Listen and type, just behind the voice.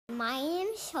my name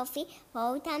is Sophie.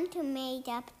 Welcome to Made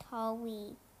Up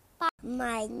Story.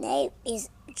 My name is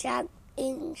Zhang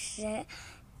Yingshi.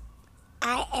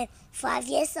 I am 5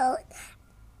 years old.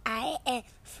 I am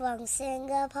from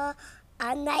Singapore.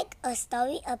 I like a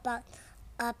story about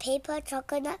a paper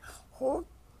chocolate who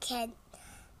can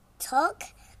talk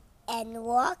and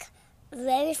walk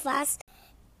very fast.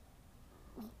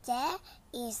 There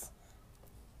is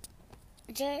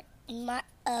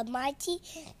a mighty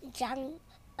giant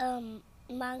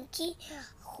monkey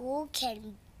who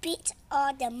can beat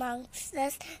all the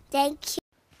monsters. Thank you.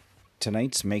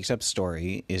 Tonight's made-up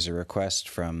story is a request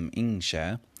from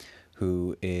Yingxia,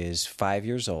 who is 5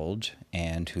 years old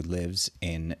and who lives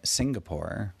in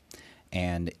Singapore.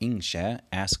 And Yingxia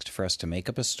asked for us to make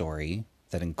up a story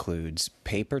that includes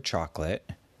paper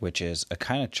chocolate, which is a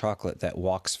kind of chocolate that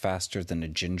walks faster than a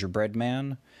gingerbread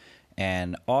man.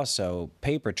 And also,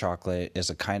 paper chocolate is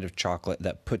a kind of chocolate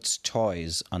that puts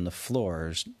toys on the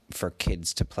floors for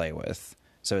kids to play with.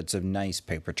 So it's a nice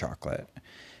paper chocolate.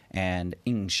 And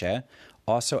Yingxia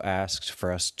also asked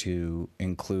for us to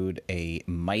include a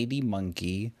mighty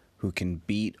monkey who can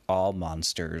beat all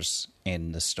monsters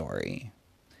in the story.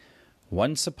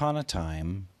 Once upon a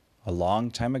time, a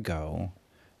long time ago,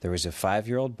 there was a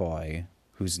 5-year-old boy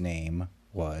whose name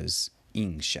was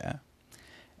Yingxia.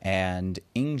 And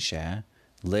Yingxia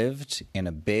lived in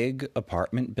a big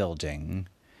apartment building,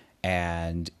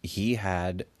 and he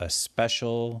had a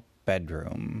special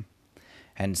bedroom.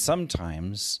 And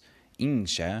sometimes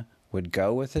Yingxia would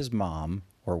go with his mom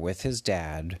or with his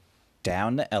dad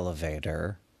down the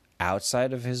elevator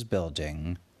outside of his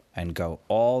building and go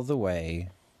all the way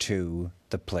to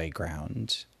the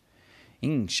playground.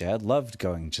 Yingxia loved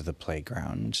going to the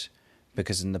playground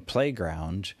because in the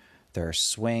playground there are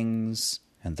swings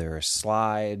and there are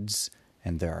slides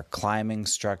and there are climbing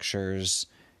structures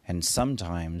and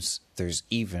sometimes there's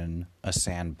even a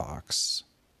sandbox.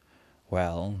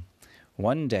 Well,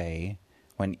 one day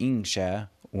when Yingxia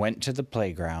went to the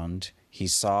playground, he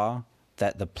saw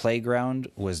that the playground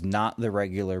was not the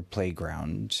regular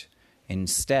playground.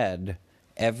 Instead,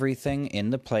 everything in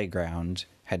the playground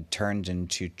had turned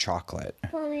into chocolate.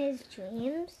 From his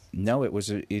dreams? No,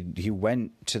 he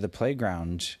went to the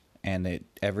playground and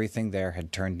everything there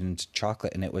had turned into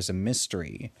chocolate and it was a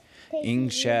mystery.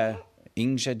 Yingxia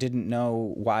didn't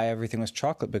know why everything was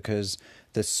chocolate because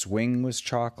the swing was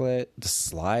chocolate, the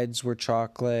slides were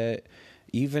chocolate,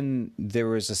 even there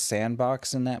was a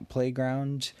sandbox in that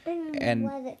playground. And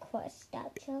was it crushed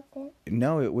up chocolate?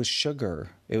 No, it was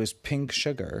sugar. It was pink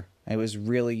sugar. It was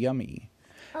really yummy.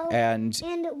 Oh, and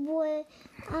what,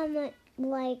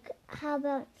 how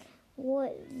about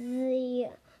what the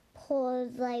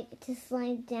poles to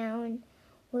slide down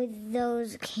with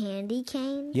those candy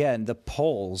canes? Yeah, and the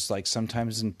poles, like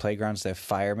sometimes in playgrounds they have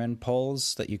fireman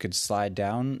poles that you could slide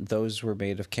down. Those were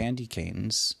made of candy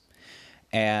canes.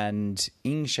 And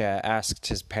Yingxia asked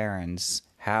his parents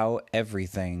how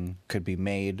everything could be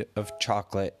made of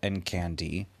chocolate and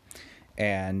candy.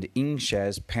 And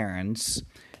Yingxia's parents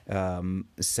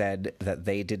said that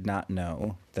they did not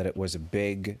know, that it was a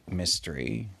big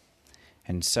mystery.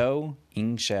 And so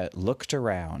Yingxia looked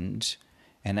around,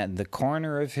 and at the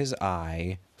corner of his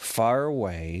eye, far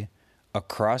away,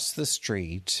 across the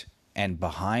street, and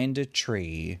behind a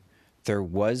tree, there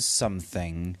was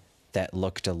something that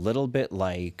looked a little bit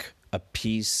like a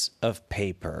piece of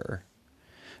paper.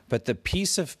 But the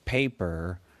piece of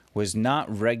paper was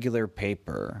not regular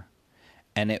paper,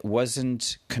 and it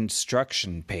wasn't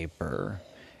construction paper.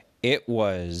 It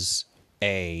was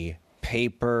a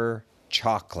paper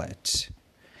chocolate.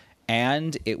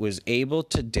 And it was able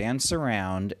to dance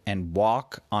around and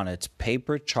walk on its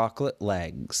paper chocolate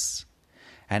legs.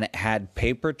 And it had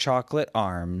paper chocolate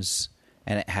arms,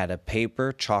 and it had a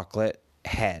paper chocolate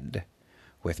head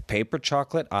with paper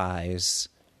chocolate eyes,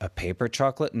 a paper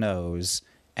chocolate nose,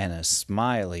 and a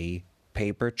smiley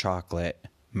paper chocolate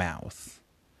mouth.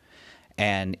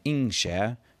 And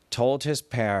Yingxia told his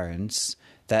parents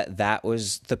that that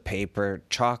was the paper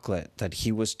chocolate that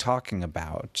he was talking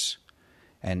about.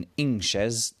 And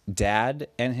Yingxia's dad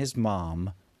and his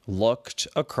mom looked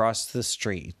across the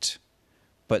street,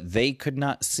 but they could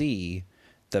not see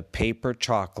the paper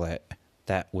chocolate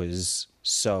that was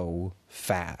so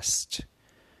fast,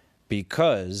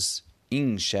 because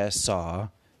Yingxia saw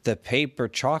the paper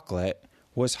chocolate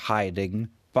was hiding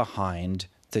behind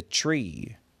the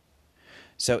tree.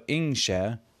 So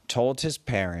Yingxia told his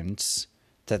parents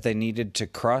that they needed to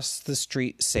cross the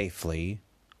street safely,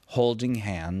 holding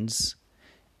hands,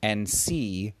 and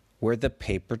see where the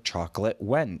paper chocolate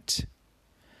went.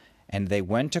 And they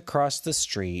went across the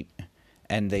street,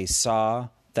 and they saw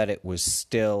that it was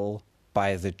still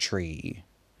by the tree.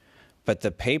 But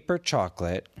the paper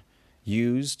chocolate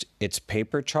used its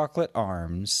paper chocolate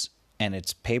arms and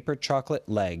its paper chocolate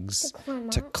legs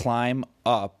to climb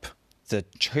up the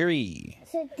tree.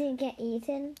 So it didn't get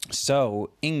eaten?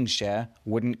 So Ingxue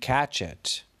wouldn't catch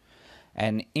it.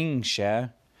 And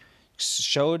Ingxue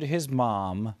showed his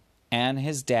mom and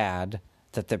his dad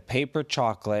that the paper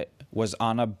chocolate was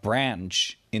on a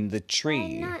branch in the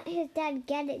tree. Why not his dad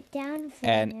get it down for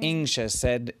And him? Ingxue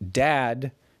said,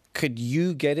 "Dad, could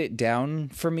you get it down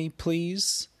for me,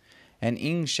 please?" And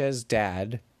Ingxue's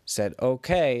dad said,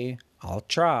 "Okay, I'll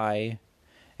try."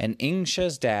 And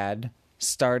Ingxue's dad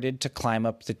started to climb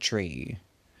up the tree.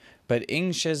 But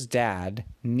Ingxue's dad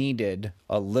needed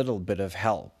a little bit of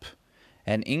help.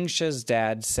 And Ingxue's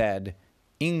dad said,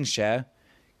 "Ingxue,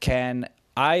 can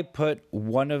I put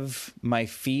one of my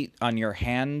feet on your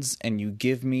hands and you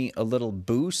give me a little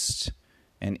boost?"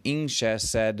 And Ingxue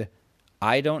said,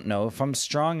 "I don't know if I'm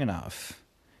strong enough."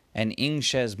 And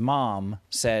Ingxue's mom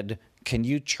said, "Can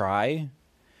you try?"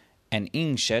 And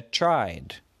Ingxue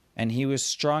tried, and he was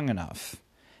strong enough.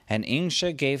 And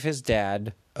Ingxue gave his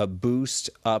dad a boost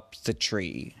up the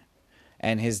tree.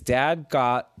 And his dad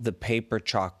got the paper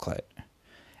chocolate.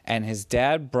 And his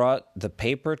dad brought the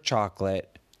paper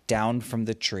chocolate down from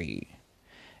the tree.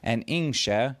 And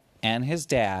Ingxue and his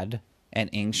dad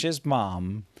and Ingxue's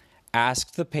mom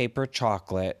asked the paper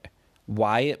chocolate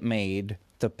why it made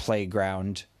the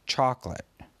playground chocolate.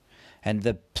 And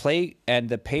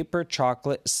the paper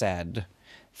chocolate said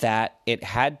that it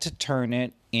had to turn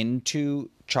it into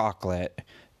chocolate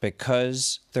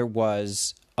because there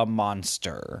was a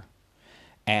monster.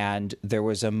 And there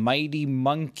was a mighty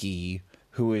monkey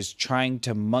who was trying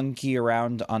to monkey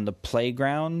around on the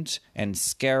playground and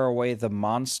scare away the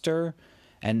monster.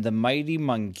 And the mighty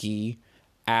monkey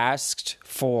asked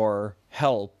for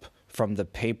help from the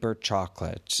paper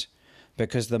chocolate,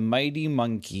 because the mighty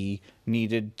monkey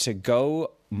needed to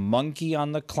go monkey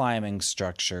on the climbing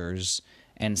structures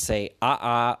and say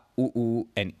ah, ooh,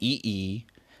 and ee,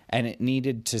 and it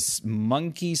needed to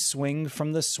monkey swing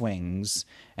from the swings,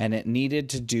 and it needed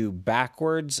to do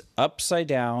backwards, upside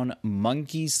down,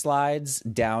 monkey slides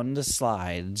down the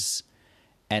slides,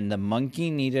 and the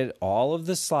monkey needed all of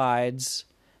the slides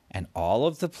and all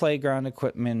of the playground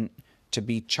equipment to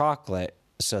be chocolate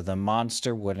so the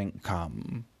monster wouldn't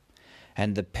come.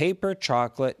 And the paper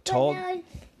chocolate told... But that would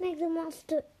make the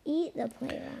monster eat the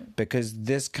playground. Because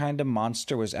this kind of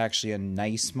monster was actually a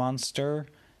nice monster,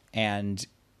 and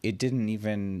it didn't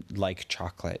even like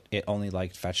chocolate. It only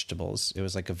liked vegetables. It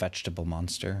was like a vegetable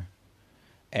monster.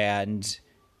 And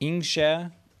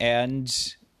Ingxue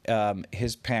and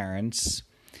his parents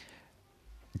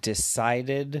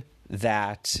decided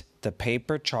that the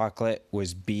paper chocolate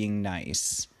was being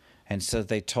nice. And so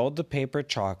they told the paper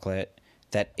chocolate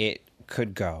that it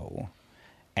could go.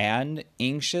 And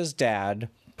Ingxue's dad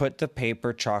put the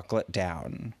paper chocolate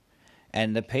down.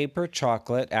 And the paper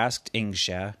chocolate asked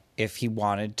Ingxue if he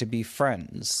wanted to be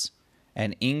friends.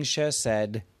 And Ingxue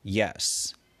said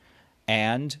yes.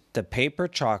 And the paper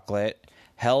chocolate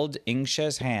held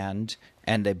Ingxue's hand,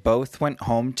 and they both went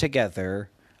home together,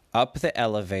 up the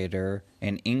elevator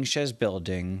in Ingxue's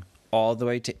building, all the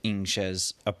way to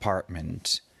Ingxue's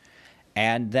apartment.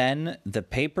 And then the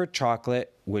paper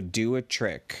chocolate would do a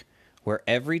trick where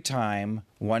every time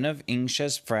one of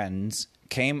Ingxue's friends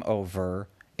came over,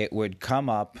 it would come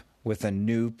up with a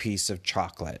new piece of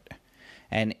chocolate.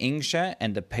 And Ingxue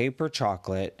and the paper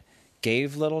chocolate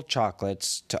gave little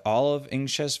chocolates to all of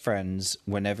Ingxue's friends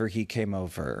whenever he came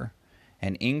over.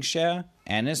 And Ingxue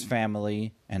and his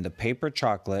family and the paper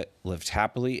chocolate lived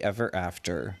happily ever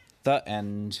after. The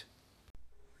end.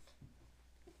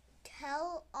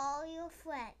 Tell all your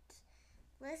friends.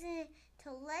 Listen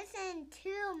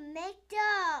to Make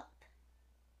Up.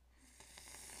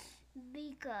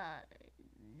 Because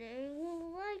they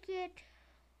will like it.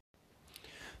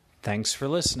 Thanks for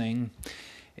listening.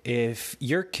 If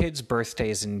your kid's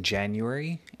birthday is in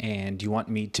January and you want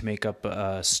me to make up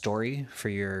a story for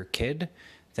your kid,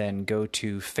 then go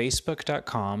to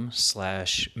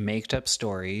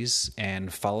facebook.com/makedupstories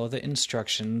and follow the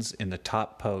instructions in the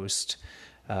top post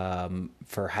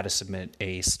for how to submit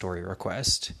a story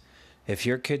request. If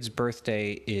your kid's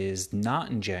birthday is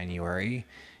not in January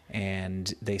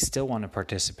and they still want to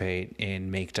participate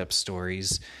in Maked Up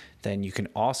Stories, then you can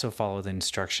also follow the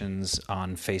instructions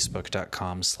on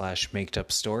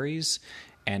facebook.com/makedupstories,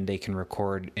 and they can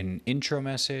record an intro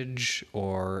message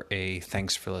or a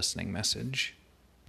thanks for listening message.